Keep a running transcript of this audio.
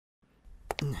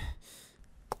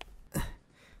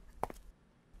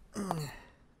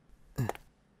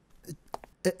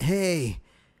Hey.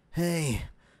 Hey.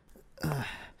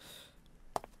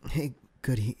 Hey,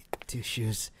 goody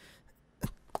two-shoes.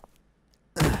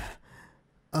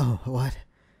 Oh, what?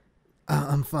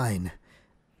 I'm fine.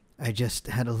 I just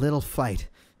had a little fight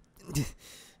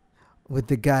with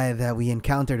the guy that we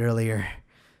encountered earlier.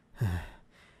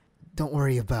 Don't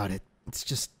worry about it. It's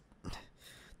just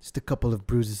a couple of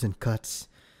bruises and cuts.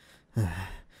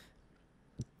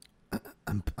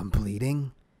 I'm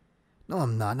bleeding? No,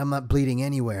 I'm not. I'm not bleeding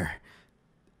anywhere.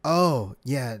 Oh,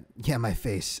 yeah, my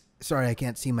face. Sorry, I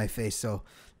can't see my face, so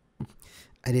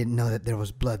I didn't know that there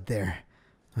was blood there.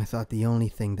 I thought the only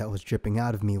thing that was dripping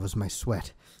out of me was my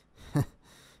sweat.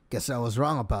 Guess I was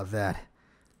wrong about that.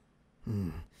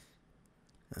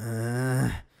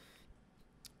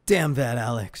 Damn that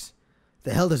Alex.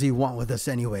 The hell does he want with us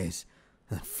anyways?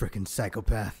 That frickin'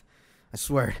 psychopath. I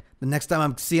swear, the next time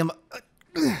I see him,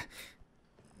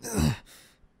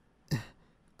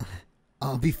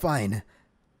 I'll be fine.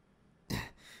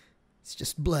 It's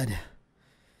just blood.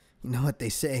 You know what they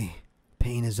say,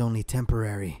 pain is only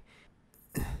temporary.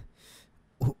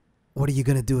 What are you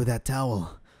gonna do with that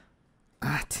towel?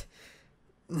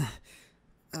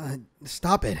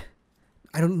 Stop it.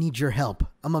 I don't need your help.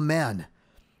 I'm a man.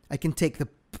 I can take the...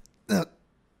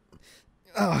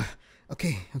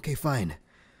 Okay, fine.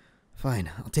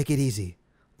 Fine, I'll take it easy.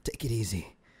 Take it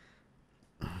easy.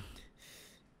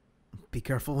 Be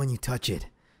careful when you touch it.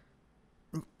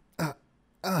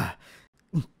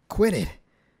 Quit it.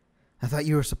 I thought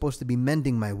you were supposed to be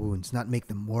mending my wounds, not make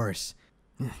them worse.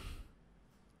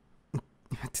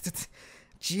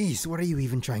 Jeez, what are you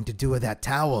even trying to do with that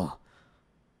towel?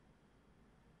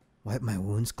 Wipe my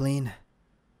wounds clean?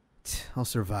 I'll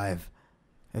survive.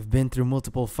 I've been through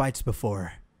multiple fights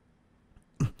before.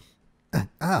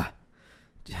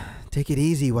 Take it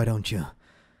easy, why don't you?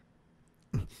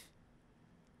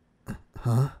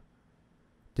 Huh?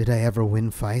 Did I ever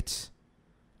win fights?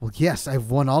 Well, yes, I've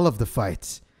won all of the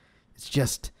fights. It's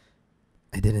just,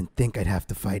 I didn't think I'd have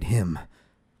to fight him.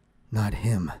 Not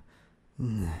him.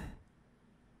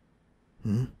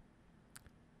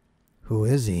 Who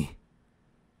is he?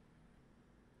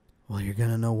 Well, you're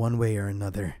gonna know one way or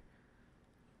another.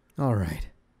 Alright.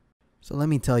 So let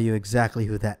me tell you exactly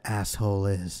who that asshole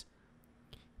is.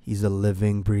 He's a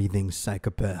living, breathing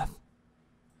psychopath.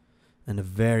 And a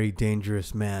very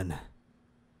dangerous man.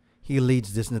 He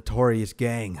leads this notorious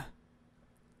gang.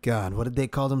 God, what did they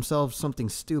call themselves? Something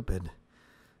stupid.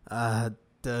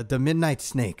 The Midnight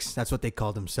Snakes. That's what they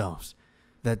call themselves.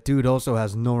 That dude also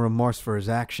has no remorse for his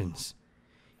actions.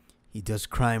 He does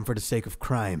crime for the sake of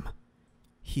crime.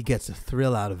 He gets a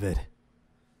thrill out of it.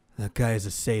 That guy is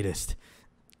a sadist.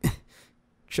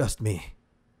 Trust me.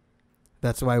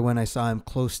 That's why when I saw him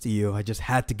close to you, I just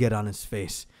had to get on his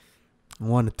face. I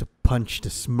wanted to punch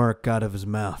the smirk out of his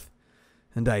mouth.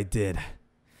 And I did.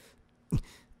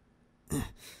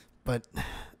 But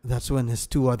that's when his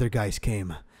two other guys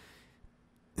came.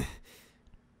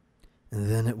 And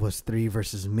then it was 3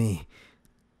 versus me.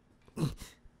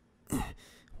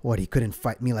 What, he couldn't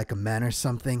fight me like a man or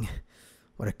something?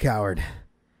 What a coward.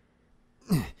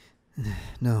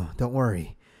 No, don't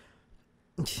worry.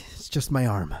 It's just my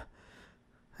arm.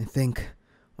 I think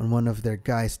when one of their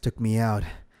guys took me out,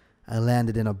 I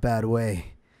landed in a bad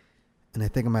way. And I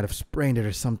think I might have sprained it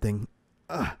or something.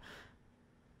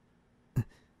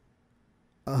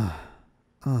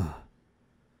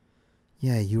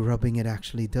 Yeah, you rubbing it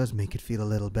actually does make it feel a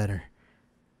little better.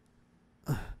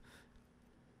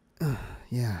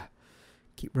 Yeah,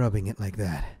 keep rubbing it like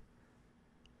that.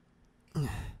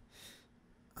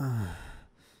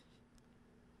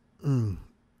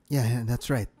 Yeah, that's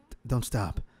right. Don't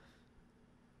stop.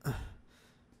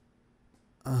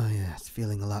 Oh, yeah, it's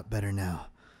feeling a lot better now.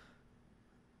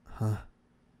 Huh?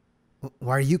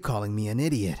 Why are you calling me an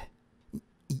idiot?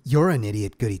 You're an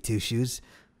idiot, goody two-shoes.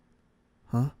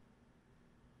 Huh?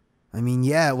 I mean,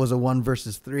 yeah, it was a 1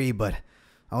 versus 3, but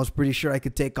I was pretty sure I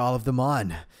could take all of them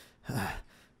on.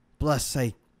 Plus,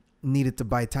 I needed to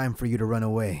buy time for you to run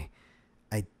away.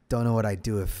 I don't know what I'd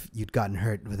do if you'd gotten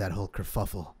hurt with that whole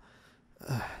kerfuffle.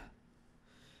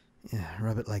 Yeah,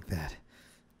 rub it like that.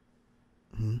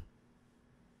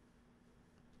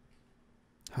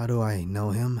 How do I know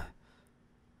him?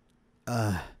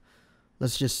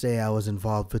 Let's just say I was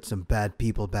involved with some bad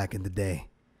people back in the day.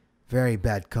 Very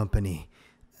bad company.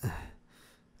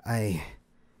 I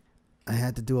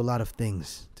had to do a lot of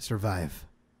things to survive.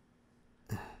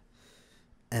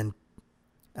 And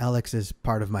Alex is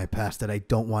part of my past that I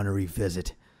don't want to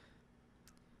revisit.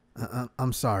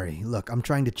 I'm sorry. Look, I'm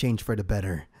trying to change for the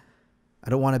better. I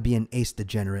don't want to be an ace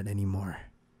degenerate anymore.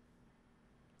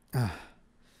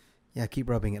 Yeah, keep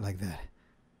rubbing it like that.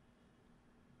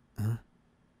 Huh?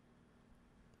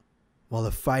 Well,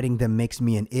 if fighting them makes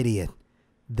me an idiot,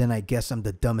 then I guess I'm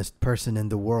the dumbest person in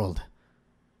the world.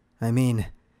 I mean,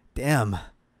 damn,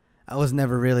 I was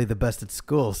never really the best at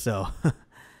school, so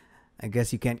I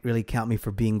guess you can't really count me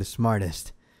for being the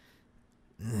smartest.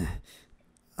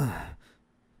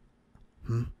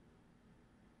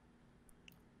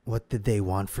 What did they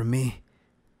want from me?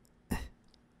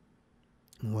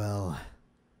 Well,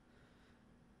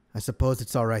 I suppose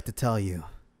it's alright to tell you,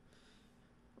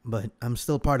 but I'm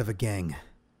still part of a gang.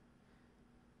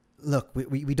 Look,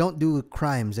 we don't do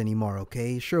crimes anymore,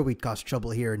 okay? Sure, we'd cause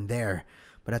trouble here and there,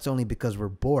 but that's only because we're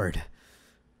bored.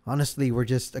 Honestly, we're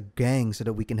just a gang so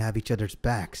that we can have each other's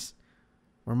backs.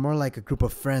 We're more like a group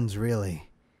of friends, really.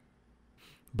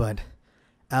 But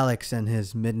Alex and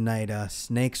his midnight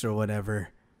snakes or whatever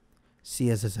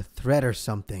see us as a threat or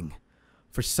something.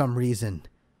 For some reason.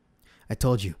 I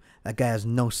told you, that guy has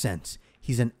no sense.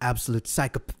 He's an absolute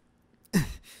psychopath.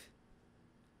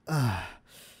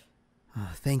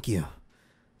 Thank you.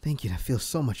 Thank you, that feels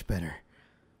so much better.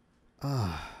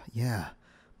 Yeah.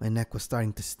 My neck was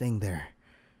starting to sting there.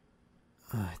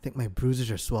 I think my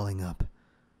bruises are swelling up.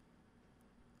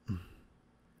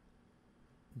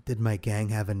 Did my gang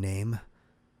have a name?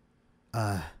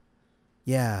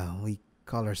 Yeah, we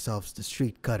call ourselves the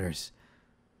Street Cutters.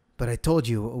 But I told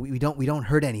you, we don't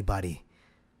hurt anybody.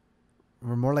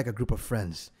 We're more like a group of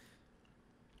friends.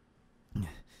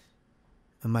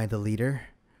 Am I the leader?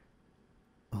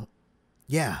 Well,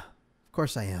 yeah, of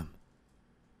course I am.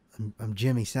 I'm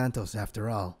Jimmy Santos after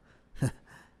all.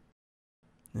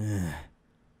 But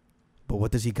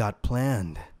what does he got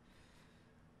planned?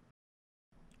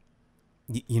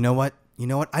 You know what? You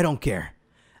know what? I don't care.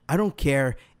 I don't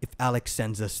care if Alex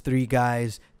sends us 3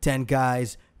 guys, 10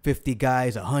 guys, 50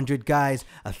 guys, 100 guys,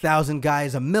 1,000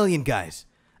 guys, 1,000,000 guys.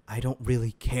 I don't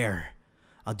really care.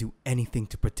 I'll do anything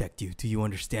to protect you. Do you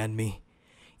understand me?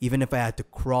 Even if I had to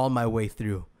crawl my way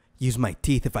through, use my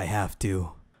teeth if I have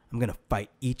to. I'm gonna fight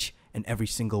each and every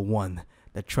single one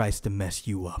that tries to mess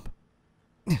you up.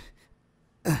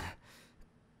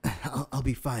 I'll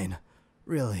be fine.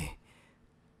 Really.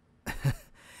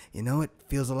 You know, it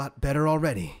feels a lot better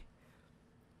already.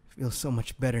 Feels so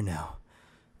much better now.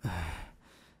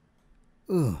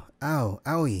 Ooh, ow,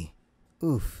 owie.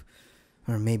 Oof.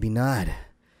 Or maybe not.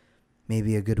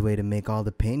 Maybe a good way to make all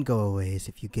the pain go away is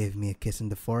if you gave me a kiss in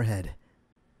the forehead.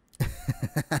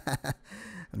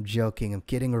 I'm joking, I'm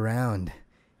kidding around.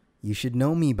 You should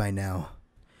know me by now.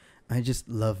 I just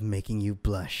love making you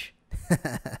blush.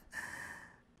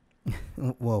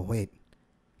 Whoa, wait.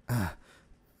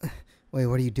 Wait,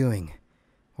 what are you doing?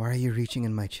 Why are you reaching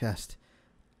in my chest?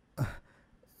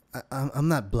 I'm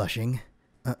not blushing.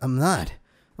 I'm not.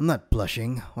 I'm not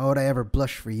blushing. Why would I ever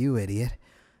blush for you, idiot?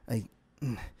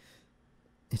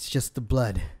 It's just the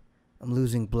blood. I'm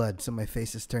losing blood, so my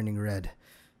face is turning red.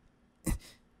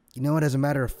 You know what? As a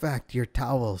matter of fact, your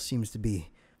towel seems to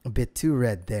be a bit too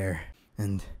red there,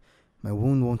 and my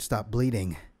wound won't stop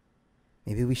bleeding.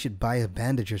 Maybe we should buy a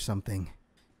bandage or something.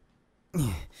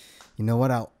 You know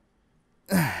what? I'll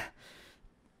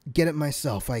get it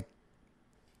myself.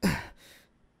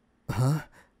 Huh?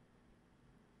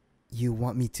 You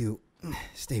want me to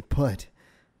stay put?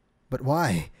 But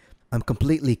why? I'm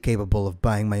completely capable of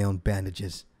buying my own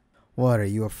bandages. What, are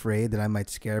you afraid that I might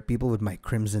scare people with my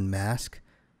crimson mask?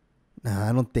 Nah,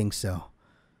 I don't think so.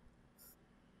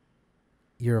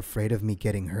 You're afraid of me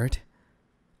getting hurt?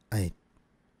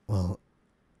 Well,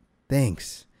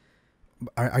 thanks.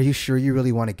 Are you sure you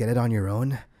really want to get it on your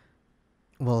own?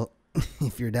 Well,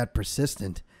 if you're that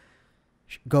persistent,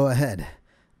 go ahead.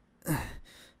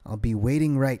 I'll be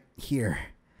waiting right here.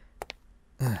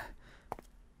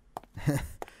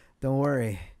 Don't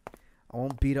worry. I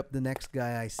won't beat up the next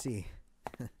guy I see.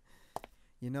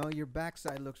 You know, your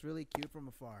backside looks really cute from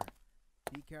afar.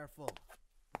 Be careful.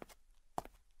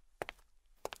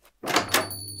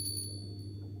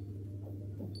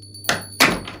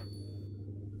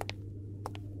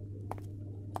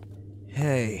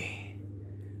 Hey,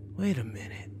 wait a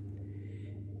minute.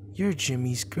 You're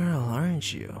Jimmy's girl,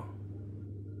 aren't you?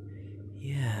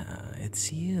 Yeah,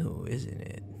 it's you, isn't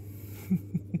it?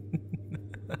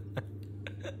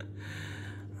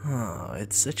 Oh,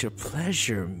 it's such a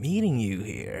pleasure meeting you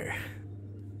here.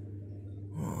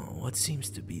 Oh, what seems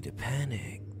to be the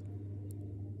panic?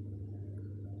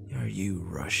 Are you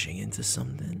rushing into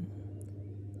something?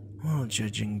 Well,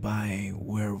 judging by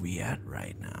where we at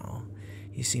right now,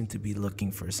 you seem to be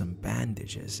looking for some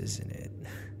bandages, isn't it?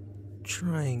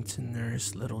 trying to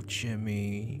nurse little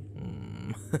Jimmy.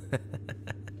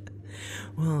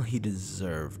 Well, he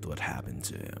deserved what happened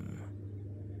to him.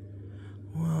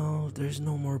 Well, there's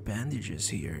no more bandages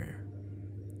here.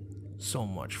 So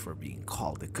much for being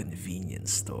called a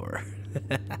convenience store.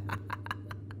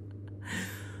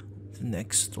 The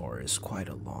next store is quite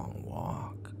a long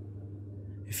walk.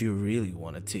 If you really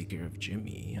want to take care of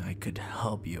Jimmy, I could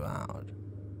help you out.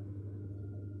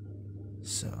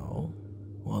 So,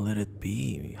 what let it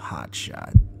be,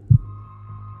 hotshot?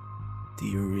 Do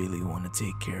you really want to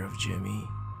take care of Jimmy?